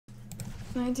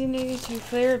1982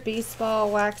 Flair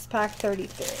Baseball Wax Pack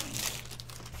 33.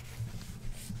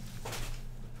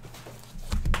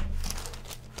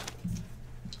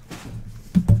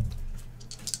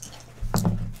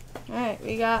 Alright,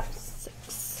 we got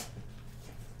 6.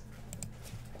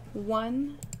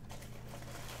 1,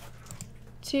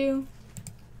 2,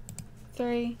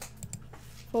 3,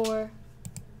 4,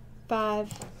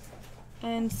 5,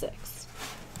 and 6.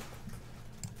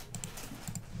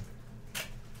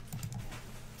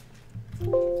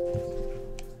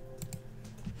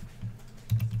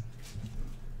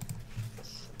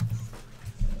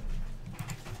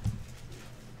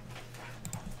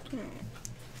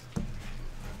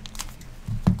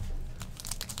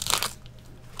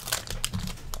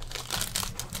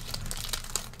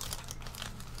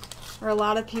 Are a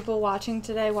lot of people watching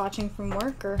today watching from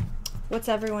work, or what's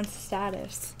everyone's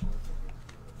status?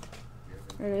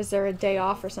 Or is there a day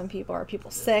off for some people? Are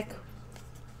people sick?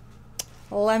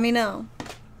 Let me know.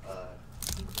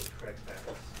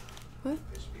 What?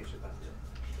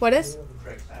 What is?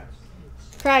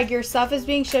 Craig, your stuff is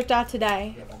being shipped out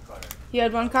today. You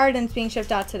had 1 card and it's being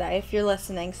shipped out today if you're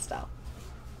listening still.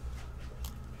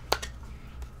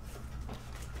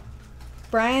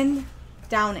 Brian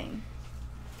Downing.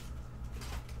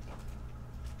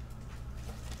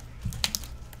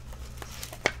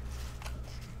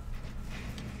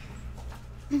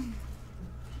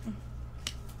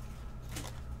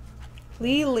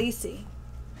 Lee Lacy.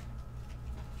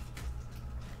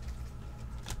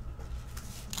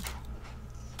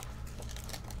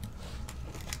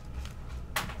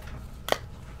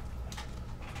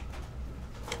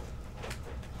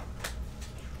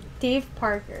 Dave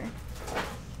Parker.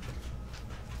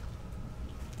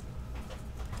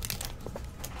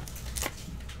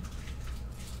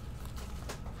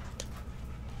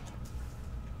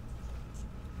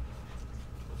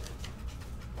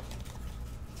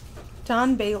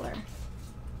 Don Baylor.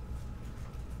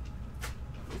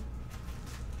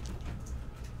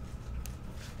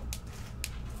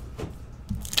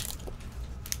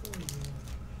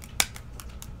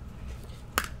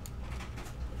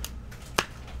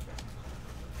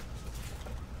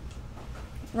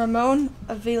 Ramon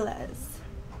Aviles.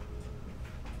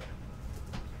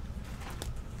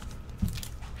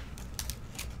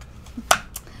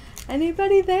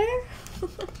 Anybody there?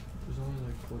 There's only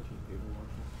like 14 people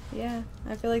watching. Yeah,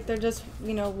 I feel like they're just,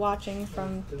 watching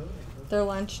from their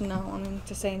lunch and not wanting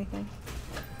to say anything.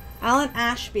 Alan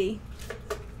Ashby.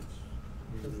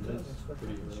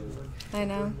 I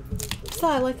know. So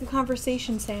I like the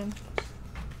conversation, Sam.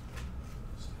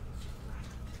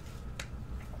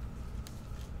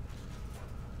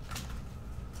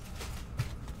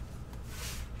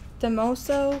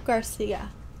 Demoso Garcia.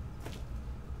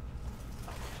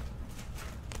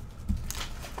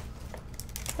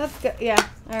 That's good. Yeah.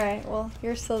 All right. Well,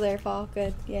 you're still there, Paul.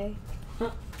 Good. Yay.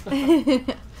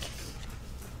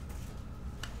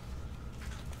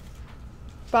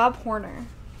 Bob Horner.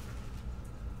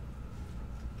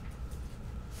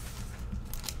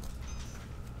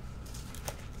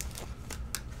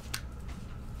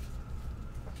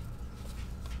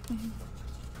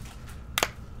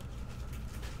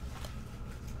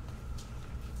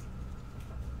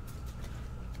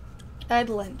 Ed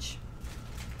Lynch.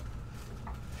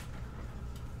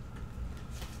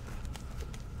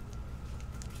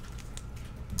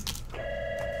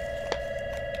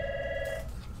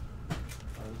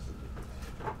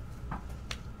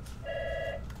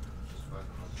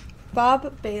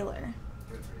 Bob Baylor.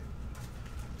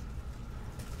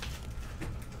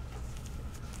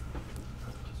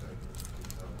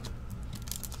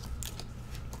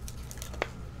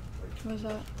 What was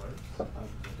that?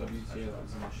 WTF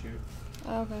is in the shoot.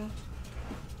 Okay.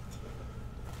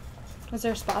 Was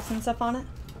there spots and stuff on it?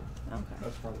 Okay.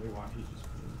 That's probably why he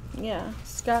just... Yeah.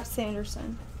 Scott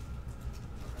Sanderson.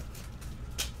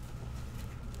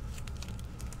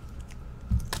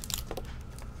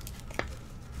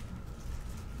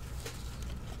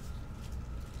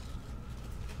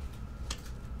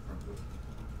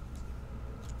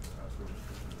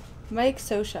 Mike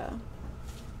Sosha.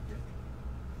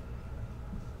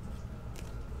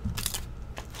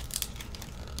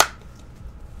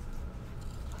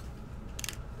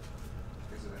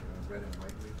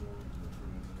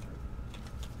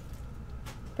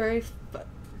 Very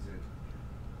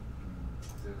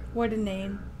what a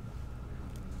name.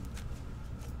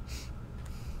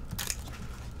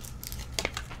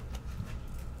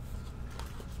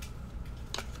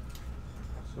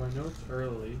 So I know it's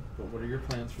early, but what are your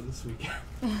plans for this weekend?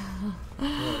 We're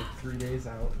like 3 days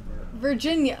out.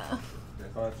 Virginia.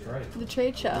 Oh, that's right. The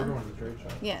trade show. We're going to the trade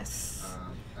show. Yes.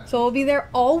 So we'll be there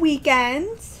all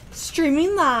weekend,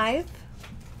 streaming live.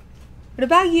 What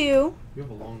about you? You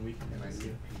have a long weekend.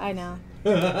 I know.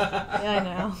 Yeah, I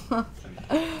know.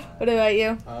 What about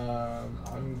you?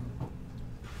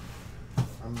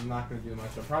 I'm not gonna do much.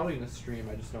 I'm probably gonna stream.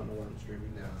 I just don't know what I'm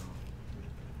streaming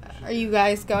now. Are you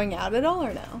guys going out at all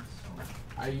or no?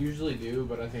 I usually do,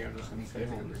 but I think I'm just gonna stay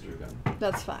home this weekend.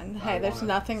 That's fine. I Hey, there's wanna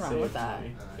nothing wrong save with that.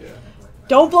 money. Yeah.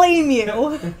 Don't blame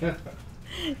you.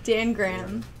 Dan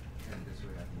Graham.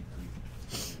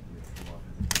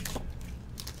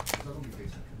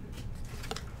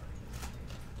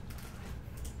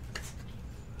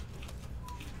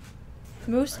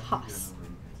 Moose Haas.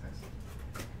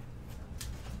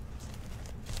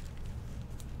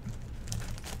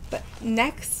 But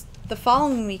the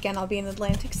following weekend, I'll be in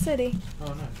Atlantic City.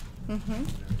 Oh, nice.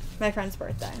 My friend's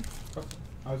birthday. Okay.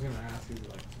 I was gonna ask you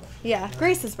like. Yeah,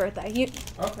 Grace's birthday.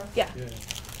 Okay. Yeah.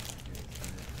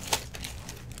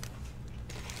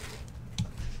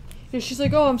 Yeah, she's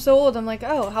like, oh, I'm so old. I'm like,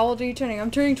 oh, how old are you turning?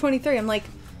 I'm turning 23. I'm like,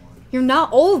 you're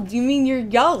not old. You mean you're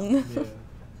young. Yeah.